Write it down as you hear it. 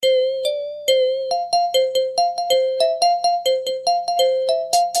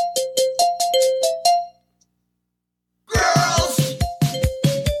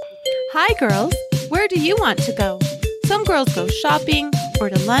girls, where do you want to go? Some girls go shopping or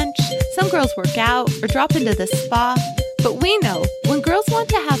to lunch. Some girls work out or drop into the spa. But we know when girls want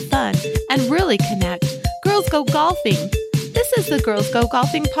to have fun and really connect, girls go golfing. This is the Girls Go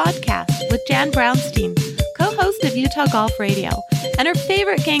Golfing podcast with Jan Brownstein, co-host of Utah Golf Radio, and her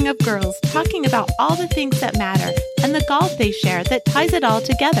favorite gang of girls talking about all the things that matter and the golf they share that ties it all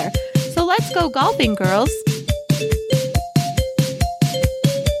together. So let's go golfing, girls.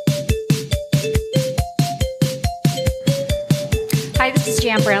 Hi, this is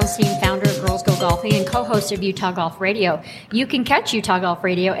Jan Brownstein, founder of Girls Go Golfing and co-host of Utah Golf Radio. You can catch Utah Golf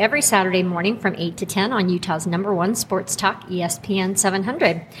Radio every Saturday morning from 8 to 10 on Utah's #1 sports talk, ESPN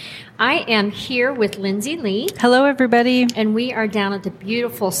 700. I am here with Linzi Lee. Hello, everybody. And we are down at the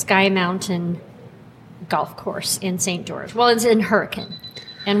beautiful Sky Mountain Golf Course in St. George. Well, it's in Hurricane.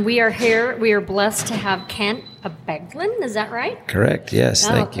 And we are here. We are blessed to have Kent Abbeglen. Is that right? Correct. Yes.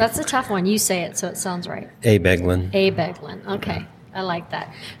 Thank you. That's a tough one. You say it, so it sounds right. Abbeglen. Abbeglen. Okay. I like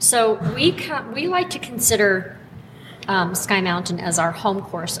that. So we like to consider Sky Mountain as our home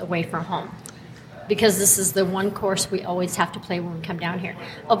course away from home, because this is the one course we always have to play when we come down here.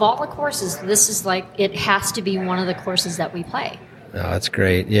 Of all the courses, this is like, it has to be one of the courses that we play. Oh, that's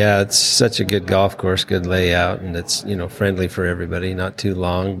great. Yeah, it's such a good golf course, good layout, and it's, friendly for everybody, not too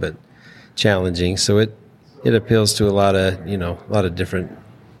long, but challenging. So it appeals to a lot of different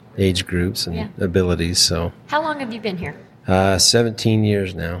age groups and abilities. So how long have you been here? 17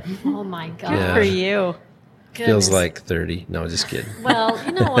 years now. Oh my God. Good for you. Goodness. Feels like 30. No, just kidding. Well,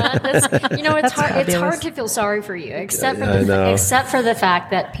 you know what? It's hard. It's hard to feel sorry for you, except for the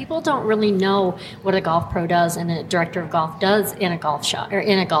fact that people don't really know what a golf pro does and a director of golf does in a golf shop or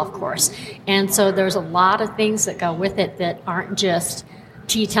in a golf course. And so there's a lot of things that go with it that aren't just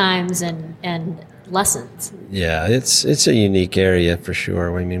tee times and lessons. Yeah, it's a unique area for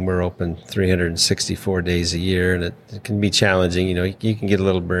sure. I mean, we're open 364 days a year, and it can be challenging. You can get a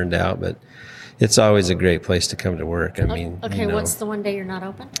little burned out, but it's always a great place to come to work. I mean, what's the one day you're not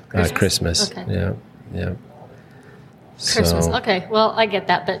open? Christmas. Okay. Yeah. Christmas. Okay. Well, I get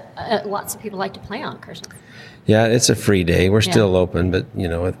that, but lots of people like to play on Christmas. Yeah, it's a free day. We're still open, but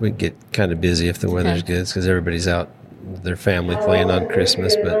we get kind of busy if the weather's good, because everybody's out with their family playing on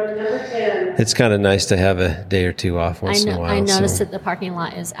Christmas. But it's kind of nice to have a day or two off once in a while. I noticed that the parking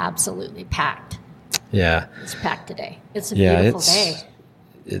lot is absolutely packed. Yeah. It's packed today. It's a beautiful day.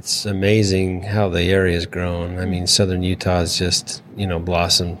 It's amazing how the area has grown. I mean, southern Utah has just,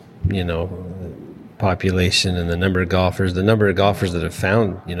 blossomed, population and the number of golfers that have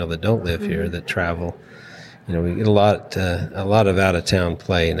found, that don't live here, that travel. We get a lot of out-of-town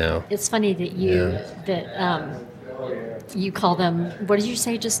play now. It's funny that you call them, what did you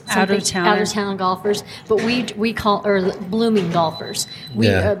say, just out-of-town golfers, but we call, or blooming golfers,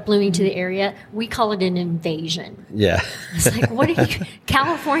 blooming to the area, we call it an invasion. Yeah. It's like, what are you,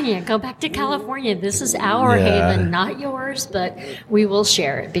 California, go back to California. This is our haven, not yours, but we will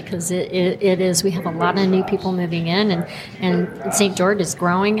share it, because it is, we have a lot of new people moving in, and St. George is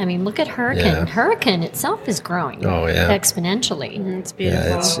growing. I mean, look at Hurricane. Yeah. Hurricane itself is growing exponentially. It's beautiful.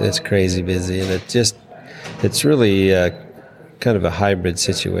 Yeah, it's crazy busy, and it's really kind of a hybrid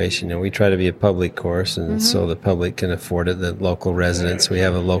situation. We try to be a public course, and so the public can afford it, the local residents. We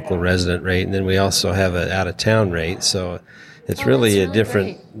have a local resident rate, and then we also have an out-of-town rate. So it's really a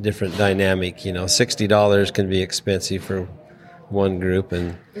different dynamic. $60 can be expensive for one group,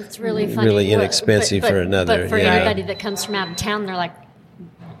 and it's really funny. Really inexpensive for another. But for anybody that comes from out of town, they're like,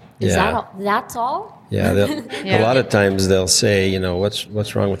 is that all? That's all? Yeah, a lot of times they'll say,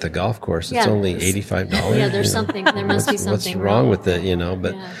 what's wrong with the golf course? It's only $85. Yeah, there's something. There must be something what's wrong with it,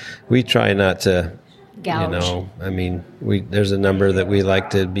 But we try not to gouge. I mean, there's a number that we like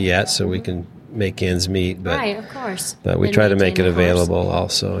to be at so we can make ends meet. But, right, of course. But we try to make it available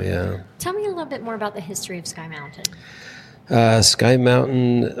also. Yeah. Tell me a little bit more about the history of Sky Mountain. Sky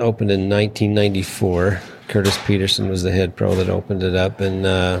Mountain opened in 1994. Curtis Peterson was the head pro that opened it up, and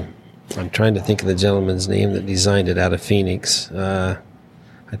I'm trying to think of the gentleman's name that designed it out of Phoenix. I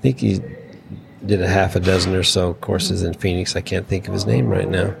think he did a half a dozen or so courses in Phoenix. I can't think of his name right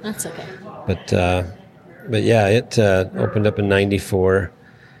now. That's okay. But yeah, it opened up in 94,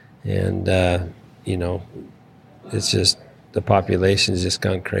 and it's just, the population's just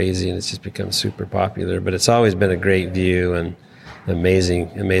gone crazy, and it's just become super popular. But it's always been a great view and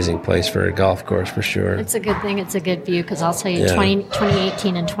amazing place for a golf course, for sure. It's a good thing. It's a good view, because I'll tell you,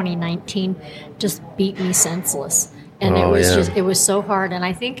 2018 and 2019 just beat me senseless. And it was so hard. And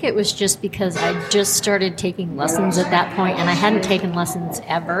I think it was just because I just started taking lessons at that point, and I hadn't taken lessons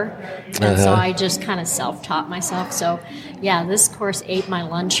ever. And so I just kind of self-taught myself. So yeah, this course ate my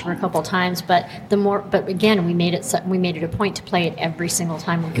lunch for a couple times, but again, we made it a point to play it every single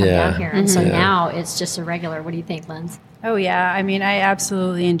time we come down here. And so now it's just a regular. What do you think, Linz? Oh yeah. I mean, I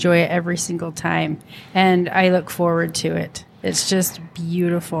absolutely enjoy it every single time, and I look forward to it. It's just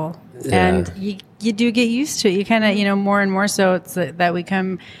beautiful. Yeah. And you do get used to it. You kind of, more and more so it's that we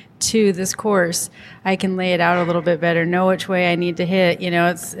come to this course, I can lay it out a little bit better, know which way I need to hit.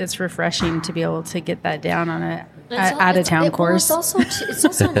 It's refreshing to be able to get that down on a out-of-town course. Well, it's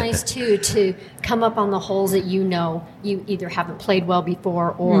also nice, too, to come up on the holes that you either haven't played well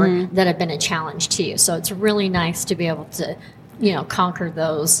before or that have been a challenge to you. So it's really nice to be able to, conquer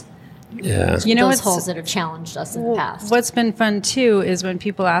those. Yeah. Those holes that have challenged us in the past. What's been fun, too, is when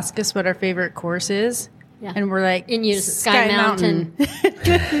people ask us what our favorite course is. Yeah. And we're like, Sky Mountain.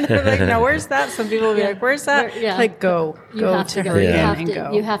 We're like, no, where's that? Some people will be like, where's that? Like, go to her and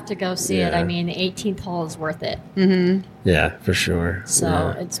go. You have to go see it. I mean, the 18th hole is worth it. Mm-hmm. Yeah, for sure.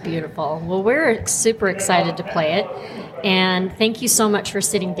 So it's beautiful. Well, we're super excited to play it. And thank you so much for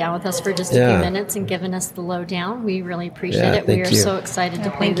sitting down with us for just a few minutes and giving us the lowdown. We really appreciate it. We are so excited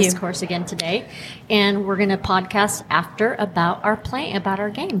to play this course again today. And we're going to podcast after about our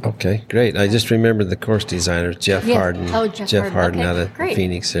game. Okay, great. I just remembered the course designer, Jeff Harden. Oh, Jeff Harden out of the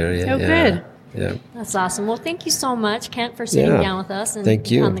Phoenix area. Oh, good. Yeah. That's awesome. Well, thank you so much, Kent, for sitting down with us and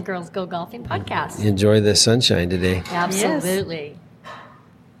thank you. On the Girls Go Golfing podcast. Enjoy the sunshine today. Absolutely. Yes.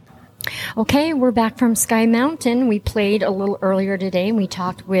 Okay, we're back from Sky Mountain. We played a little earlier today, and we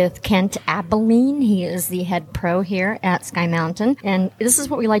talked with Kent Abbeglen. He is the head pro here at Sky Mountain, and this is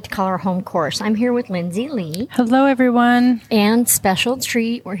what we like to call our home course. I'm here with Lindsay Lee. Hello, everyone. And special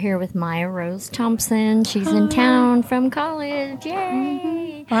treat, we're here with Maya Rose Thompson. She's in town from college. Yay!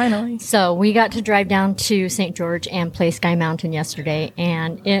 Mm-hmm. Finally. So we got to drive down to St. George and play Sky Mountain yesterday,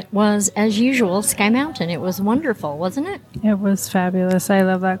 and it was, as usual, Sky Mountain. It was wonderful, wasn't it? It was fabulous. I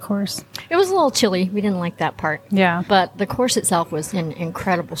love that course. It was a little chilly. We didn't like that part. Yeah. But the course itself was in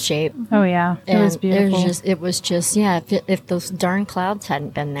incredible shape. Oh, yeah. It was beautiful. It was just if those darn clouds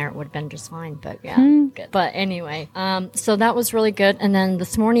hadn't been there, it would have been just fine. But, good. But anyway, so that was really good. And then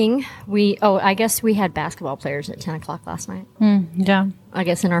this morning, I guess we had basketball players at 10 o'clock last night. Yeah. I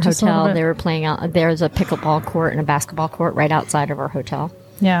guess in our hotel, they were playing out. There's a pickleball court and a basketball court right outside of our hotel.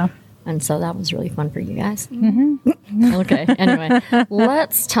 Yeah. And so that was really fun for you guys. Mm-hmm. Okay, anyway,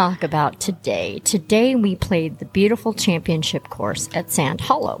 let's talk about today. Today we played the beautiful championship course at Sand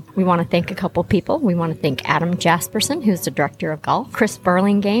Hollow. We want to thank a couple people. We want to thank Adam Jasperson, who's the director of golf, Chris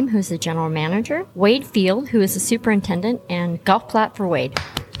Burlingame, who's the general manager, Wade Field, who is the superintendent, and Golf Plat for Wade.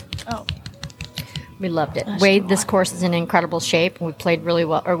 Oh. We loved it. Wade, this course is in incredible shape. We played really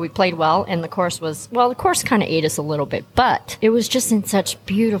well, or we played well, and the course kind of ate us a little bit, but it was just in such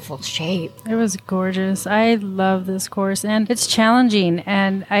beautiful shape. It was gorgeous. I love this course, and it's challenging,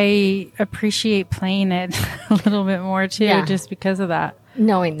 and I appreciate playing it a little bit more, too, just because of that.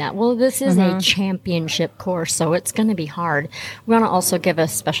 Knowing that. Well, this is a championship course, so it's going to be hard. We want to also give a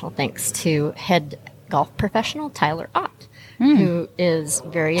special thanks to head golf professional Tyler Ott, who is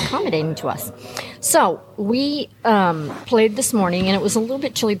very accommodating to us. So we played this morning, and it was a little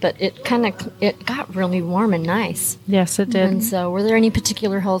bit chilly, but it got really warm and nice. Yes, it did. And so were there any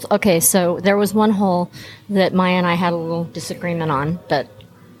particular holes? Okay, so there was one hole that Maya and I had a little disagreement on, but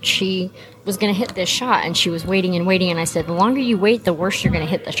she was going to hit this shot, and she was waiting, and I said, the longer you wait, the worse you're going to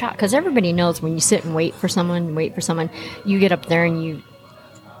hit the shot, because everybody knows when you sit and wait for someone, you get up there and you,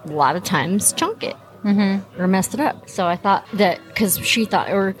 a lot of times, chunk it. Or messed it up. So I thought that because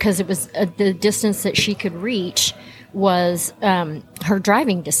it was the distance that she could reach was her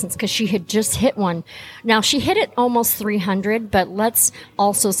driving distance, because she had just hit one. Now she hit it almost 300, but let's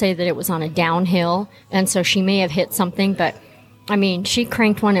also say that it was on a downhill, and so she may have hit something. But I mean, she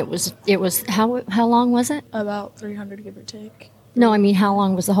cranked one. It was how long was it? About 300, give or take. No, I mean, how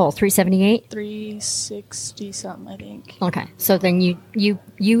long was the hole? 378? 360 something, I think. Okay, so then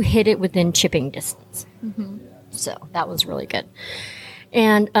you hit it within chipping distance. So that was really good.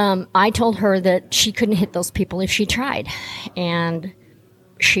 And I told her that she couldn't hit those people if she tried. And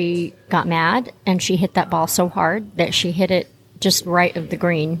she got mad, and she hit that ball so hard that she hit it just right of the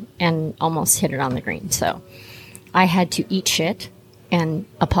green and almost hit it on the green. So I had to eat shit and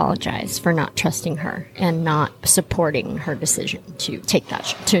apologize for not trusting her and not supporting her decision to take that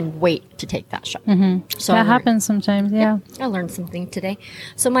shot, to wait to take that shot. So that happens sometimes, yeah. I learned something today.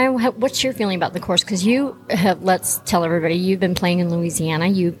 So Maya, what's your feeling about the course? Because let's tell everybody, you've been playing in Louisiana.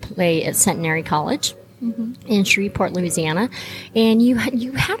 You play at Centenary College. in Shreveport, Louisiana. And you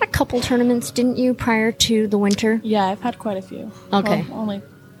had a couple tournaments, didn't you, prior to the winter? Yeah, I've had quite a few. Okay. Well, only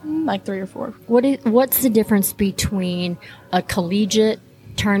like 3 or 4. What's the difference between a collegiate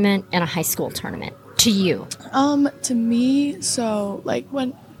tournament and a high school tournament to you? To me, so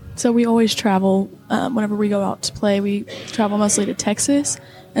we always travel. Whenever we go out to play, we travel mostly to Texas,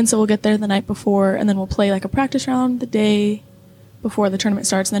 and so we'll get there the night before, and then we'll play like a practice round the day before the tournament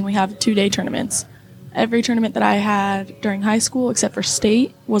starts, and then we have 2-day tournaments. Every tournament that I had during high school, except for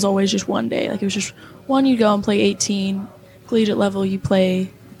state, was always just 1 day. Like, it was just one, you go and play 18. Collegiate level, you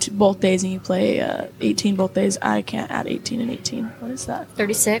play both days, and you play 18 both days. I can't add 18 and 18. What is that?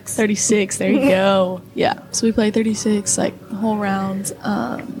 36. 36. There you go. Yeah. So we play 36, like, the whole round.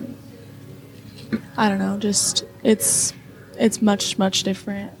 I don't know. Just it's much, much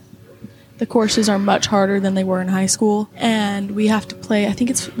different. The courses are much harder than they were in high school, and we have to play. I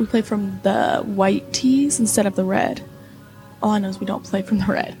think we play from the white tees instead of the red. All I know is we don't play from the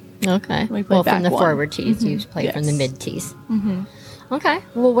red. Okay. We play from the one. forward tees, you play from the mid tees. Okay.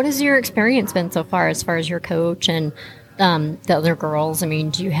 Well, what has your experience been so far as your coach and the other girls? I mean,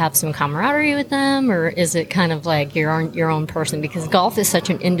 do you have some camaraderie with them, or is it kind of like your own person? Because golf is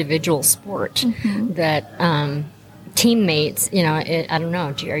such an individual sport that teammates, I don't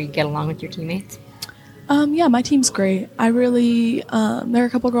know. Are you get along with your teammates? Yeah, my team's great. I really, there are a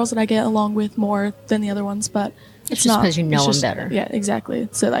couple of girls that I get along with more than the other ones, but it's just because you know them better. Yeah, exactly.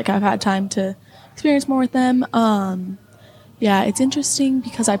 So, like, I've had time to experience more with them. Yeah, it's interesting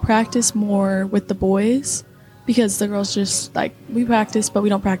because I practice more with the boys, because the girls just, like, we practice, but we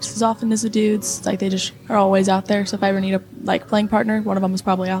don't practice as often as the dudes. Like, they just are always out there. So if I ever need a, like, playing partner, one of them is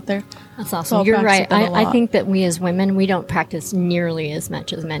probably out there. That's awesome. So you're right. I think that we as women, we don't practice nearly as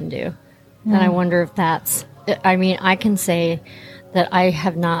much as men do. And I wonder if that's, I mean, I can say that I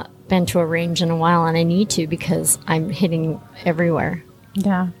have not been to a range in a while, and I need to, because I'm hitting everywhere.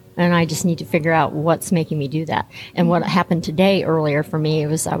 Yeah. And I just need to figure out what's making me do that. And what happened today earlier for me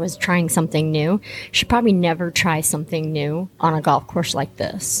was I was trying something new. Should probably never try something new on a golf course like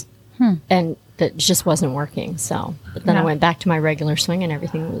this. And that just wasn't working. So, but then I went back to my regular swing, and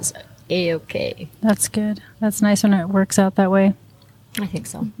everything was A-okay. That's good. That's nice when it works out that way. I think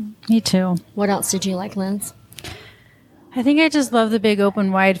so. Me too. What else did you like, Linz? I think I just love the big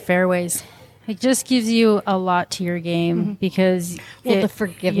open wide fairways. It just gives you a lot to your game, because the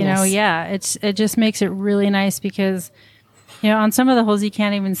forgiveness. It just makes it really nice, because on some of the holes you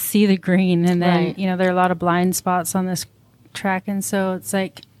can't even see the green, and then there are a lot of blind spots on this track, and so it's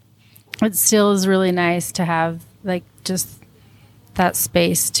like it still is really nice to have, like, just that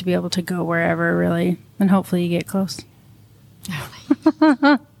space to be able to go wherever, really, and hopefully you get close.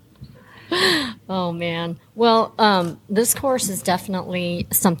 Oh, man. Well, this course is definitely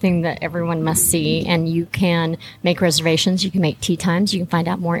something that everyone must see, and you can make reservations. You can make tee times. You can find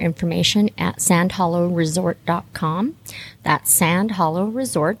out more information at sandhollowresort.com. That's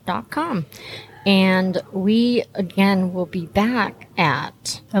sandhollowresort.com. And we, again, will be back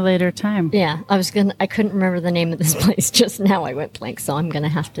at a later time. Yeah. I couldn't remember the name of this place just now. I went blank, so I'm going to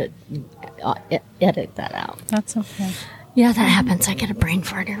have to edit that out. That's okay. Yeah, that happens. I get a brain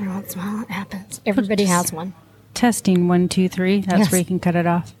fart every once in a while. It happens. Everybody has one. Testing 1, 2, 3. That's where you can cut it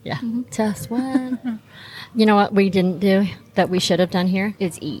off. Yeah. Test 1. You know what we didn't do that we should have done here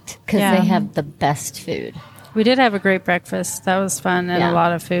is eat, because they have the best food. We did have a great breakfast. That was fun, and a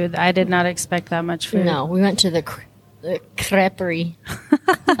lot of food. I did not expect that much food. No, we went to the creperie.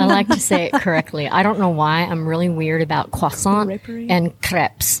 I like to say it correctly. I don't know why. I'm really weird about croissant and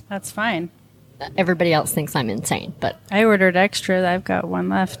crepes. That's fine. Everybody else thinks I'm insane, but I ordered extra. I've got one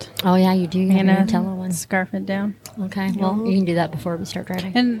left. Oh yeah, you do. You have a Nutella one. Scarf it down. Okay, well, you can do that before we start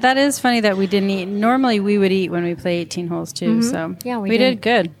driving. And that is funny that we didn't eat. Normally we would eat when we play 18 holes too. So yeah, we did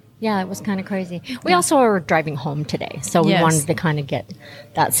good. Yeah, it was kind of crazy. We also are driving home today, so we wanted to kind of get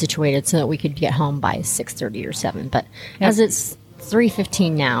that situated so that we could get home by 6:30 or 7. But as it's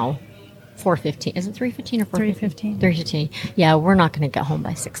 3:15 now, 4:15. Is it 3:15 or 4:15? 3:15. Yeah, we're not going to get home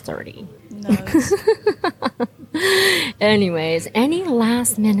by 6:30. No. Anyways, any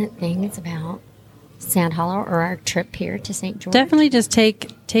last minute things about Sand Hollow or our trip here to St. George? Definitely just take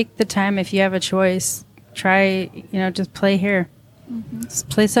the time if you have a choice. Try, just play here. Just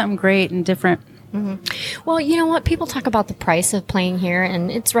play something great and different. Mm-hmm. Well, you know what? People talk about the price of playing here, and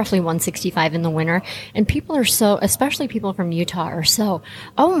it's roughly $165 in the winter. And people are so, especially people from Utah, are so,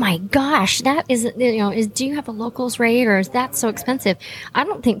 oh my gosh, that isn't, do you have a locals rate, or is that so expensive? I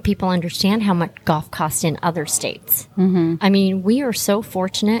don't think people understand how much golf costs in other states. Mm-hmm. I mean, we are so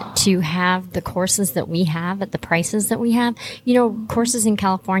fortunate to have the courses that we have at the prices that we have. Courses in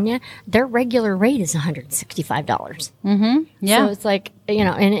California, their regular rate is $165. Mm-hmm. Yeah. So it's like,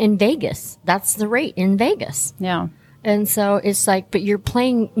 and in Vegas, that's the rate in Vegas. Yeah. And so it's like, but you're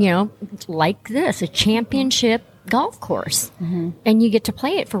playing, like this, a championship golf course. Mm-hmm. And you get to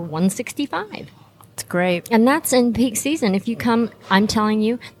play it for $165. It's great. And that's in peak season. If you come, I'm telling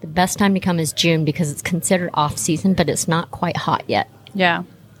you, the best time to come is June because it's considered off season, but it's not quite hot yet. Yeah.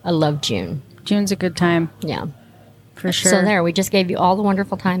 I love June. June's a good time. Yeah. For sure. So there, we just gave you all the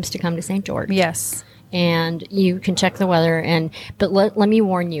wonderful times to come to St. George. Yes. And you can check the weather. But let me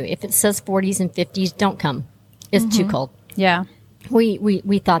warn you, if it says 40s and 50s, don't come. It's too cold. Yeah.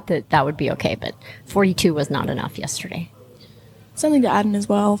 We thought that would be okay, but 42 was not enough yesterday. Something to add in as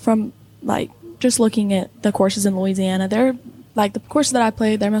well, from just looking at the courses in Louisiana, they're the courses that I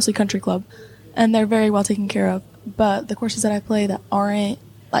play, they're mostly country club, and they're very well taken care of. But the courses that I play that aren't,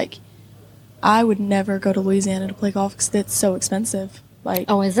 I would never go to Louisiana to play golf because it's so expensive.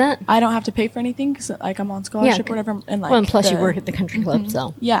 Oh, is it? I don't have to pay for anything because I'm on scholarship or whatever. And and plus you work at the country club,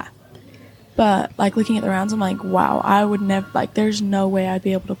 so. Yeah. But looking at the rounds, I'm like, wow, I would never, there's no way I'd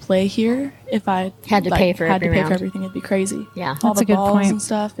be able to play here if I had to pay for for everything. It'd be crazy. Yeah. All That's the a good balls point. and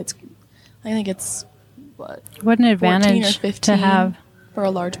stuff. I think it's what an advantage 14 or 15 to have for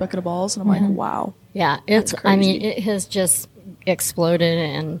a large bucket of balls. And I'm like, wow. Yeah. It has just exploded,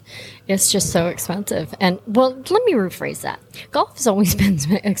 and it's just so expensive. And let me rephrase that. Golf has always been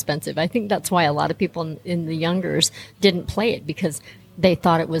expensive. I think that's why a lot of people in the youngers didn't play it, because they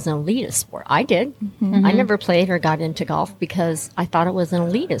thought it was an elitist sport. I did. Mm-hmm. I never played or got into golf because I thought it was an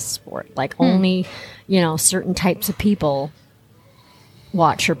elitist sport. Only, certain types of people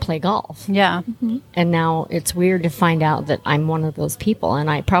watch or play golf. Yeah. Mm-hmm. And now it's weird to find out that I'm one of those people, and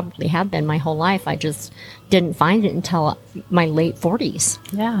I probably have been my whole life. I just didn't find it until my late 40s.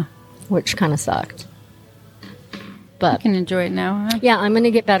 Yeah. Which kind of sucked. But you can enjoy it now, huh? Yeah, I'm going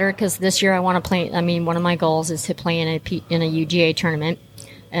to get better because this year I want to play. One of my goals is to play in a UGA tournament.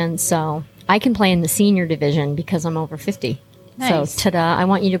 And so I can play in the senior division because I'm over 50. Nice. So, ta-da, I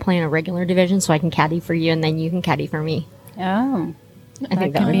want you to play in a regular division so I can caddy for you, and then you can caddy for me. Oh. I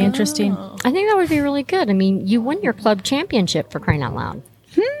think that would be interesting. I think that would be really good. I mean, you won your club championship, for crying out loud.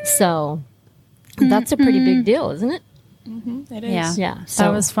 So that's a pretty big deal, isn't it? Mm-hmm. It is. Yeah. Yeah. So,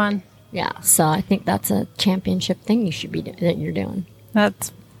 that was fun. Yeah. So I think that's a championship thing you should be that you're doing.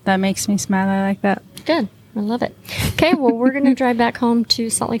 That makes me smile. I like that. Good. I love it. Okay, well, we're going to drive back home to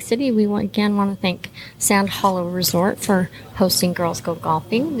Salt Lake City. We want to thank Sand Hollow Resort for hosting Girls Go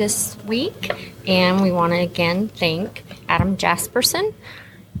Golfing this week. And we want to again thank Adam Jasperson,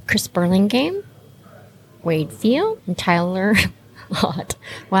 Chris Burlingame, Wade Field, and Tyler Ott.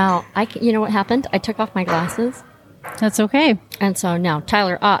 Wow. You know what happened? I took off my glasses. That's okay. And so now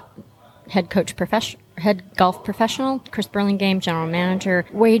Tyler Ott, head golf professional, Chris Burlingame, general manager,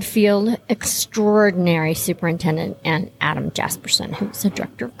 Wade Field, extraordinary superintendent, and Adam Jasperson, who's the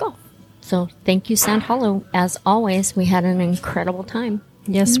director of golf. So thank you, Sand Hollow. As always, we had an incredible time.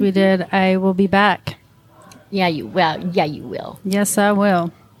 Yes, we did. I will be back. Yeah, you will. Yes, I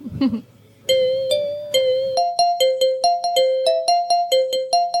will.